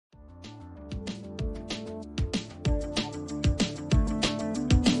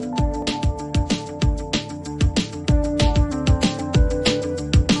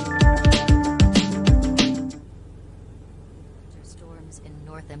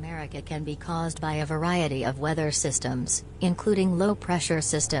America can be caused by a variety of weather systems, including low-pressure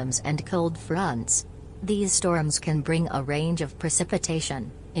systems and cold fronts. These storms can bring a range of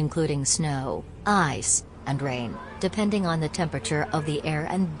precipitation, including snow, ice, and rain, depending on the temperature of the air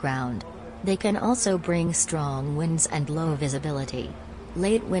and ground. They can also bring strong winds and low visibility.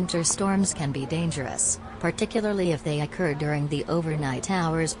 Late winter storms can be dangerous, particularly if they occur during the overnight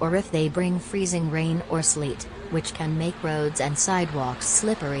hours or if they bring freezing rain or sleet, which can make roads and sidewalks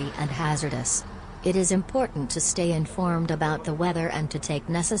slippery and hazardous. It is important to stay informed about the weather and to take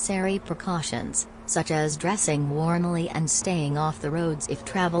necessary precautions, such as dressing warmly and staying off the roads if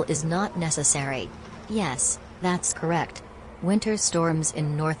travel is not necessary. Yes, that's correct. Winter storms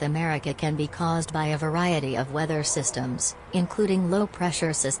in North America can be caused by a variety of weather systems, including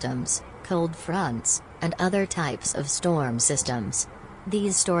low-pressure systems, cold fronts, and other types of storm systems.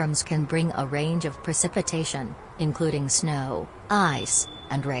 These storms can bring a range of precipitation, including snow, ice,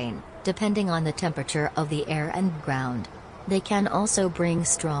 and rain, depending on the temperature of the air and ground. They can also bring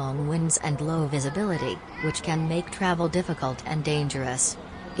strong winds and low visibility, which can make travel difficult and dangerous.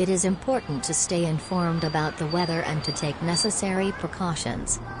 It is important to stay informed about the weather and to take necessary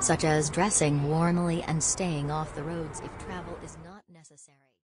precautions, such as dressing warmly and staying off the roads if travel is not necessary.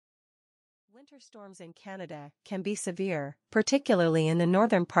 Winter storms in Canada can be severe, particularly in the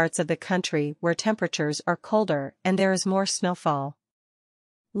northern parts of the country where temperatures are colder and there is more snowfall.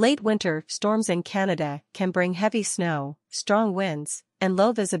 Late winter storms in Canada can bring heavy snow, strong winds, and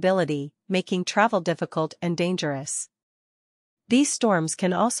low visibility, making travel difficult and dangerous. These storms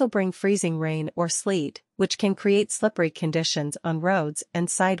can also bring freezing rain or sleet, which can create slippery conditions on roads and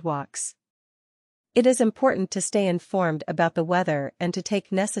sidewalks. It is important to stay informed about the weather and to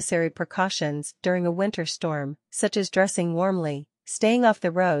take necessary precautions during a winter storm, such as dressing warmly, staying off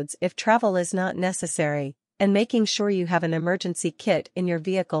the roads if travel is not necessary, and making sure you have an emergency kit in your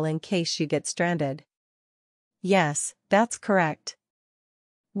vehicle in case you get stranded. Yes, that's correct.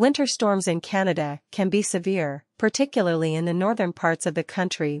 Winter storms in Canada can be severe, particularly in the northern parts of the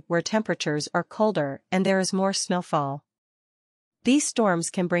country where temperatures are colder and there is more snowfall. These storms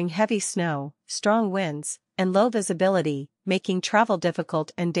can bring heavy snow, strong winds, and low visibility, making travel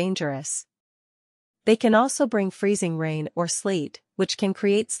difficult and dangerous. They can also bring freezing rain or sleet, which can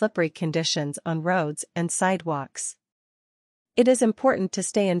create slippery conditions on roads and sidewalks. It is important to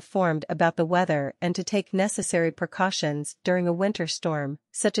stay informed about the weather and to take necessary precautions during a winter storm,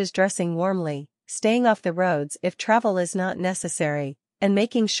 such as dressing warmly, staying off the roads if travel is not necessary, and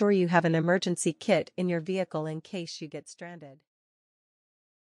making sure you have an emergency kit in your vehicle in case you get stranded.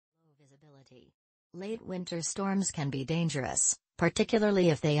 Low visibility. Late winter storms can be dangerous, particularly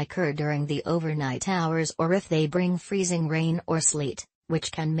if they occur during the overnight hours or if they bring freezing rain or sleet,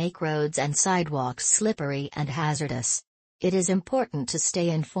 which can make roads and sidewalks slippery and hazardous. It is important to stay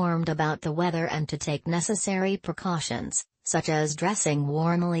informed about the weather and to take necessary precautions, such as dressing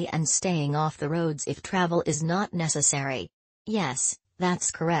warmly and staying off the roads if travel is not necessary. Yes, that's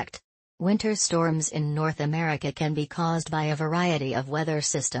correct. Winter storms in North America can be caused by a variety of weather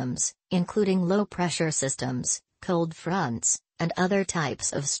systems, including low-pressure systems, cold fronts, and other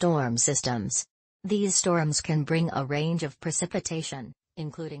types of storm systems. These storms can bring a range of precipitation,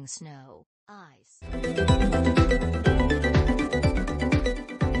 including snow, ice.